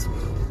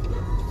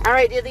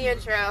Alright, do the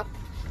intro.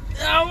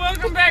 Oh,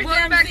 welcome back to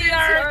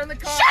MCR in the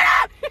car. Shut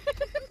up!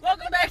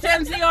 Welcome back to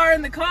MCR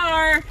in the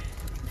car.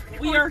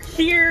 We are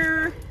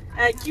here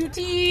at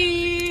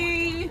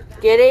QT.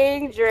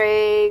 Getting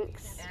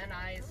drinks. And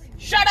ice.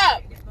 Shut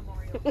up!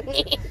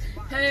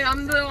 Hey,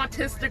 I'm the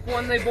autistic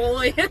one they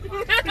bully.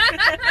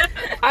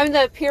 I'm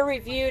the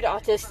peer-reviewed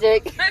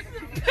autistic.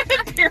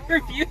 Peer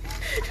review.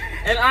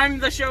 And I'm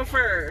the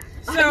chauffeur.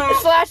 So,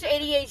 Slash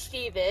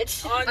ADHD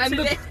bitch. I'm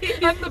today,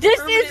 the This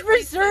is permanently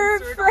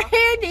reserved censored for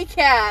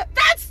handicap.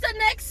 that's the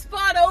next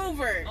spot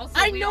over. Also,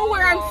 I we know all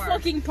where I'm are.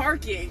 fucking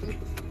parking.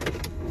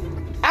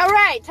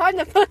 Alright, time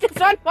to put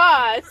this on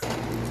pause.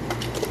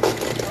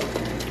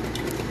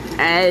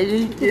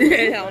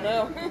 Hell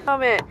no.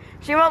 Moment.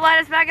 She won't let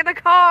us back in the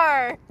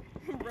car.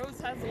 Rose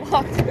has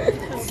locked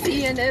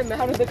C and M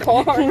out of the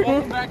car.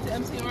 Welcome back to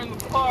MCR in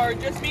the car.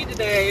 Just me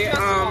today.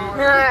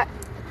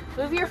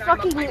 Move your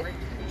fucking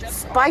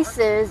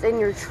spices and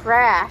your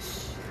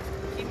trash.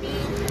 Give me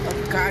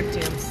a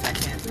goddamn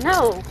second.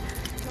 No.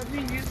 Have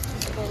you used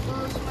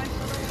disposable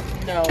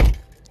spices? No.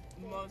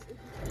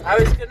 I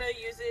was gonna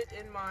use it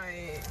in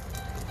my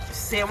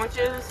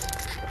sandwiches,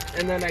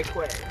 and then I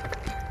quit.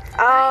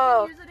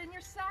 Oh, Use it in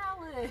your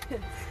salad.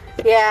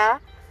 yeah.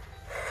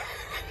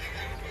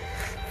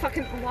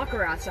 Fucking lock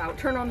her ass out.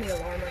 Turn on the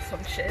alarm or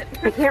some shit.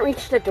 I can't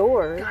reach the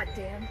door.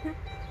 Goddamn.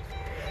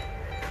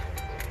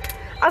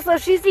 Also,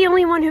 she's the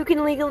only one who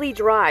can legally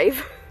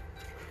drive.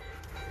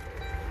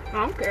 I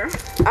don't care.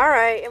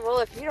 Alright, well,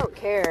 if you don't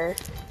care.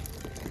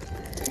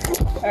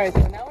 Alright,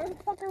 so now where the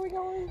fuck are we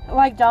going?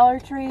 Like Dollar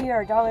Tree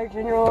or Dollar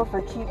General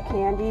for cheap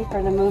candy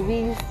for the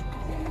movies.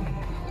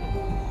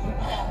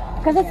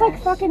 Because it's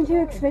like fucking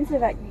too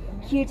expensive at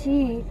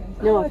QT.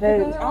 No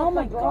offense. Oh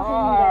my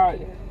god.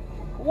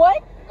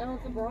 What? Oh,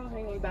 it's a bra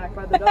hanging back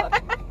by the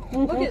duck.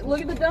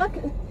 look at the duck.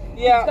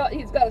 Yeah.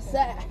 He's got a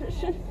sash.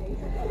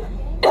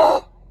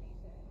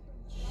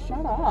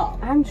 Shut up.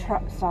 I'm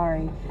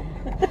sorry.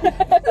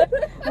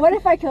 What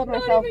if I killed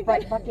myself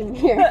right fucking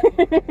here?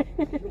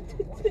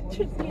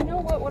 You know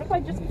what? What if I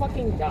just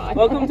fucking die?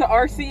 Welcome to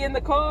RC in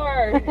the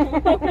car.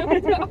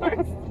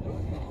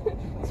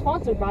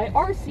 Sponsored by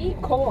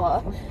RC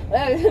Cola.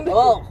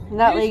 Oh,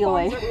 Not New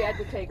legally. sponsor we had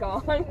to take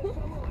on.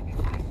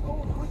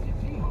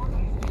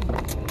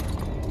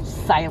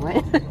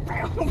 Silent.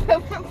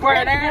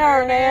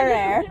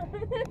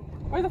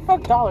 Where the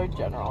fuck Dollar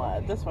General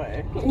at? This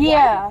way.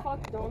 Yeah. Why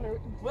the fuck don't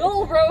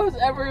Will Rose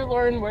ever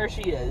learn where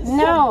she is?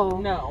 No.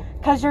 No.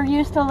 Because you're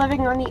used to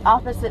living on the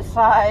opposite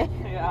side.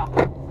 Yeah.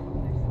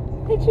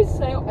 Did you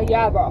say?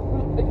 Yeah,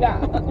 bro. Yeah.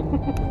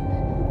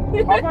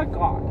 Oh my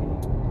god.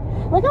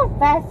 Look how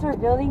fast they're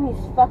building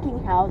these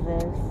fucking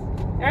houses.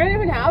 They aren't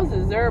even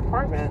houses, they're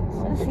apartments.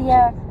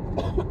 Yeah.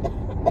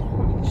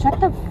 Shut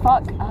the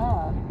fuck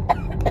up.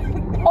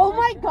 Oh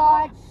my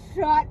god,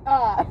 shut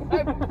up.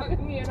 I'm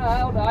putting me in a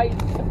hell ice.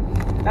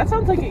 That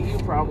sounds like a you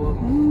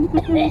problem.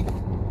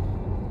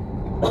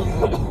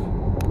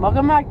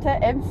 Welcome back to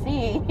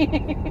MC. You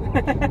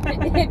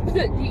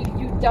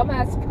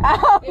dumbass.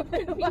 Ow.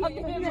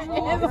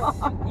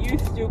 You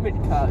stupid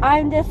cuck.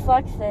 I'm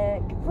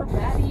dyslexic. For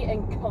Maddie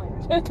and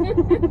cunt.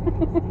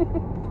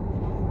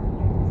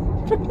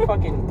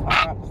 Fucking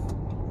cops.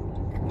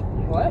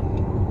 What?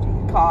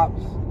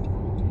 Cops.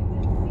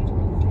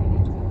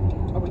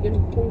 Are we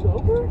getting pulled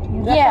over?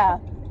 Yeah,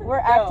 we're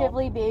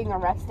actively being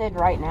arrested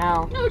right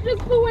now. No,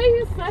 just the way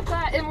you said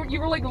that, and you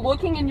were like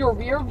looking in your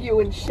rear view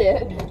and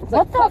shit. It's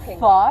What like, the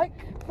fuck?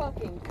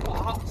 Fucking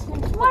cops.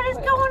 What is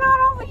going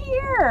on over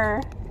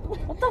here?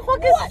 What the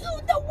fuck is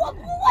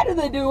What are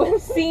they doing?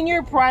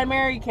 senior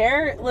primary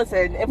care?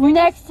 Listen, if we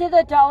Next to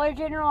the Dollar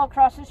General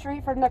across the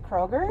street from the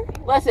Kroger?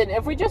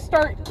 if we just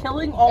start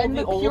killing all And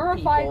the the old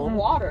purified people,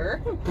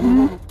 water. if we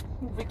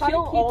How to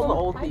kill keep all the them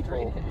old people,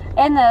 hydrated.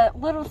 And the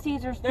Little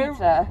Caesars They're-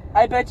 pizza.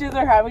 I bet you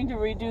they're having to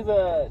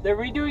they're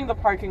redoing the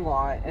parking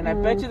lot, and I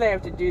bet you they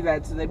have to do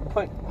that so they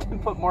put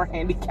more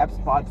handicap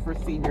spots for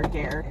senior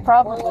care. Or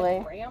Probably.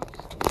 like ramps.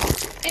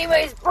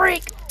 Anyways,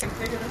 break.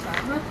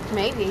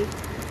 Maybe.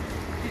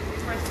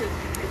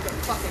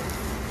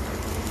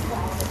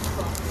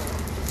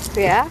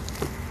 Yeah?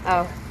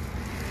 Oh.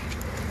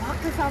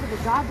 Knock this out of the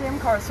goddamn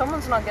car.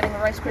 Someone's not getting a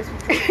Rice Krispie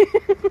treat.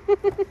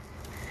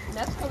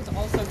 Nesco's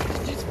also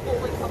just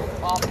fully coming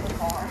off the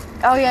car.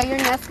 Oh yeah, your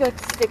Nesco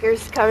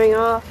sticker's coming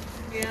off.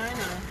 Yeah,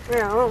 I know.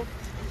 No.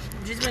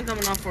 She's been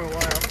coming off for a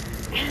while.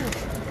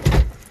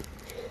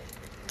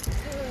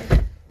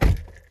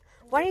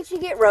 Why didn't you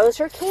get Rose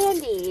her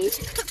candy?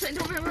 I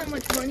don't have that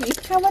much money.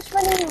 How much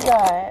money you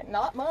got?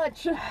 Not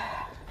much.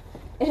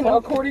 And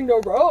according to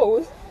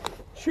Rose,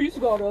 she's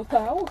got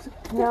 1,000.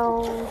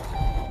 No.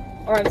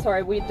 Or I'm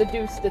sorry, we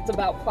deduced it's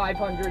about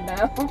 500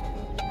 now.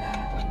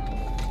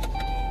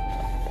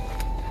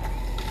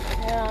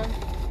 Yeah.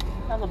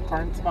 Now the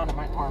burn spot on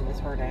my arm is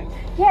hurting.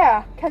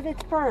 Yeah, because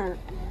it's burnt.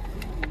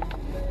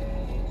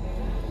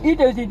 It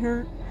doesn't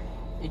hurt.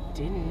 It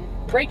didn't.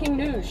 Breaking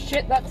news,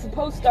 shit that's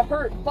supposed to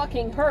hurt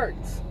fucking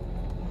hurts.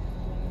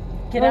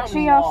 Get Look, out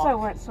she and walk. also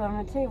went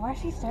swimming too. Why is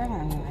she staring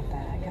at me like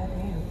that?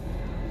 Goddamn.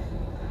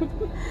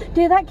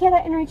 Dude, that kid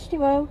at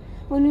NH2O,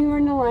 when we were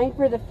in the line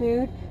for the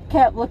food,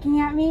 kept looking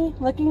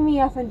me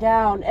up and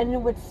down, and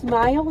it would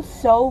smile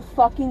so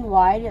fucking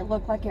wide it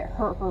looked like it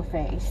hurt her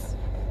face.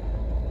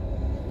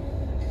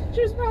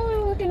 She was probably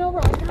looking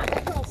over like, God,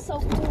 that girl's so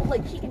cool.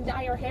 Like, she can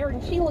dye her hair,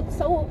 and she looks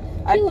so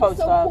I'd she looks post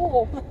so up.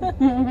 cool.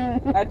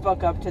 I'd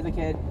book up to the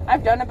kid.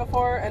 I've done it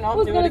before, and I I'll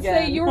was do it gonna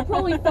again. say, you were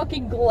probably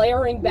fucking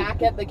glaring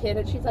back at the kid,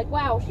 and she's like,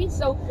 wow, she's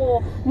so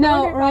cool. No, I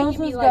wonder if I Rose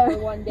could be was like her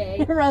going. one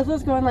day. Rose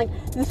was going like,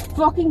 this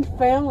fucking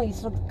family's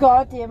so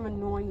goddamn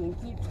annoying and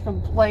keeps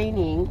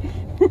complaining.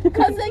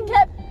 Because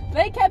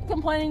they kept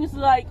complaining. It's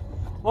like,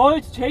 oh,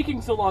 it's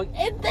taking so long.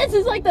 And this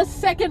is like the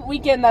second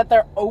weekend that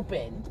they're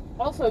open.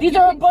 Also, These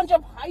are a bunch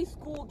of high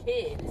school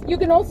kids. You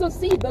can also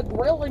see the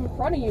grill in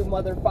front of you,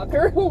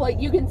 motherfucker. Like,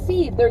 you can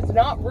see there's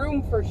not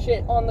room for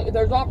shit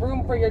there's not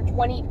room for your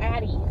 20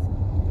 patties.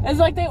 It's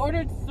like they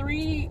ordered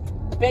 3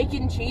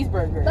 bacon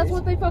cheeseburgers. That's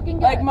what they fucking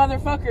get. Like,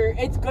 motherfucker,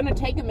 it's gonna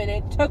take a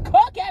minute to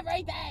cook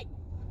everything.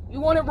 You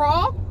want it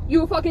raw?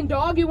 You a fucking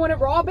dog? You want it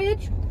raw,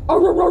 bitch?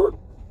 Our.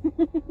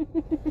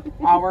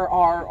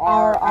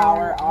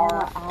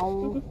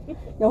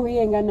 Yo, he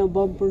ain't got no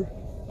bumper.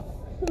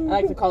 I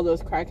like to call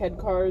those crackhead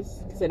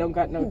cars because they don't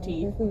got no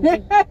teeth.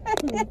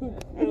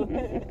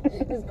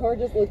 His car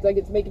just looks like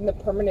it's making the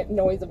permanent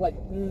noise of like, I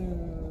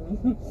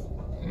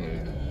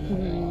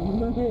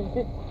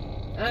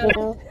don't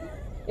know.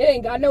 It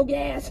ain't got no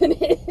gas in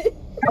it.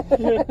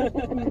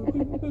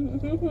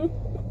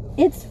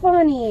 It's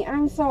funny.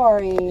 I'm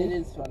sorry. It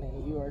is funny.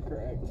 You are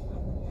correct.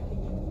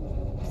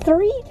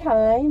 3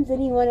 times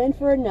and he went in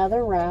for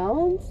another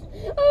round?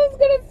 I was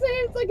gonna say,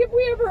 it's like if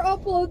we ever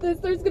upload this,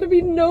 there's gonna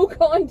be no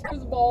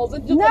contours balls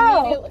and just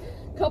No. immediately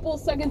couple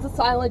seconds of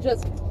silence,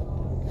 just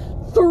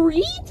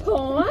 3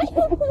 times?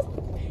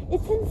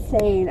 It's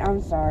insane.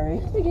 I'm sorry.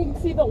 I think you can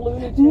see the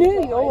Looney Tunes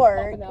New eyes York.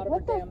 popping out of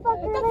What her the damn fuck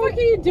head. What the fuck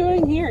are you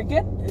doing here?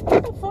 Get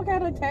the fuck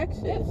out of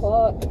Texas. Get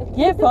fucked.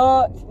 Get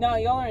fucked. No,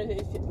 y'all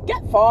aren't.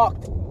 Get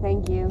fucked.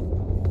 Thank you.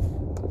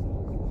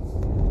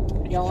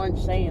 Y'all aren't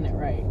saying it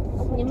right.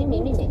 Me.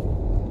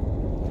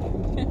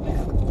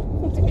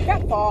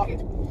 Get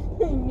fucked.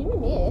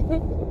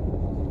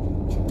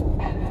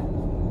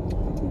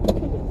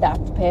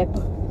 Dr.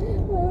 Pepper.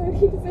 I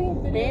keep saying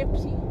video.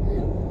 Pepsi.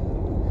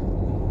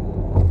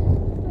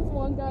 This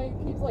one guy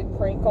keeps like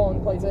prank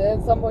calling places.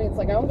 At some point, it's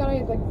like I don't got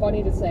anything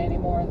funny to say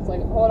anymore. It's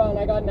like, hold on,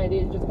 I got an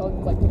idea. Just call.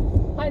 It's like,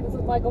 hi, this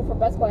is Michael from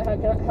Best Buy. How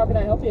can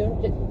I help you?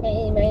 Just,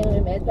 hey, my name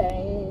is Best Buy.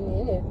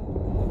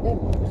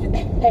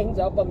 Hangs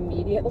up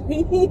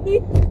immediately.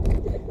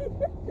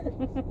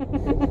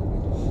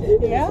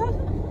 Yeah.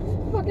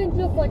 Fucking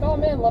just like, oh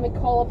man, let me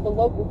call up the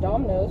local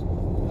Domino's.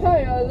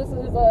 Hi, this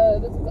is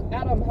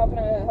Adam. How can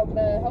I help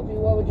you?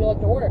 What would you like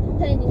to order?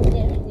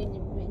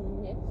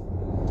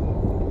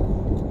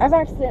 I've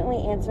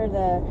accidentally answered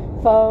the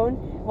phone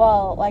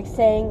while like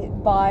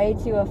saying bye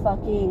to a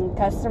fucking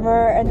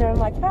customer, and then I'm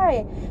like,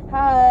 hi,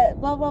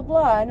 blah blah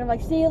blah, and I'm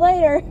like, see you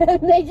later,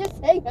 and they just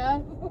hang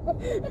up.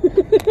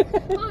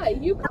 Hi,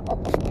 you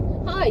called.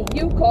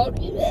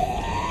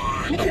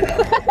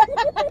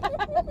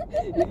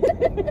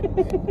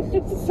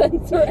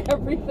 Censor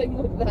everything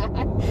with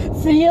that.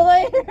 See you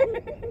later.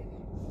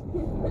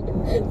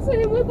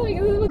 Same with like,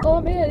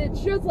 oh man, it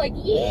shows like,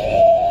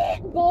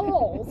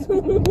 balls.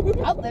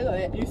 I'll do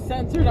it. You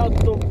censored out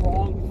the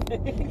wrong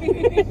thing.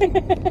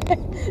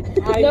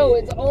 No,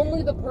 it's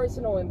only the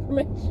personal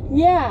information.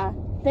 Yeah,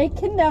 they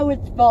can know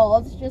it's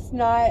balls, just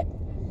not.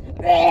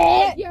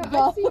 Yeah, I've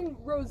balls. seen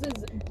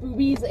Rose's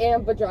boobies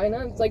and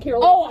vagina. It's like, here,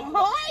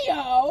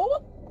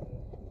 Ohio.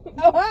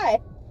 Oh hi.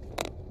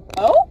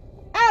 Oh.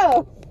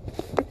 Oh.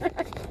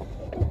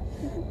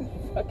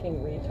 fucking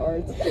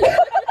retards.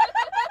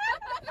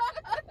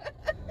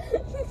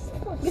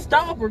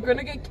 Stop. We're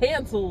gonna get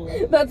canceled.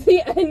 That's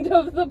the end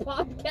of the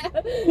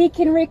podcast. He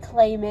can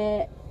reclaim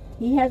it.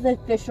 He has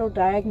official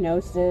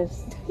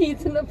diagnosis.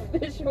 He's an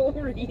official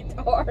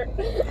retard.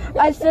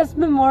 It says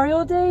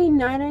Memorial Day,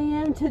 9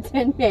 a.m. to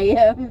 10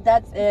 a.m.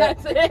 That's it.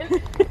 That's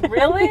it.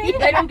 Really?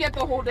 They don't get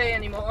the whole day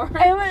anymore.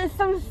 It was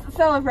some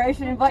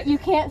celebration, but you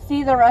can't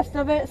see the rest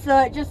of it, so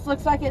it just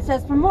looks like it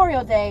says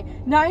Memorial Day,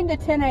 9 to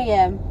 10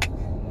 a.m.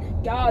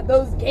 God,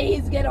 those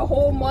gays get a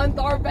whole month.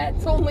 Our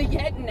vets only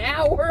get an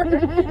hour.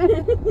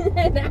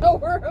 An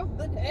hour of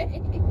the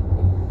day.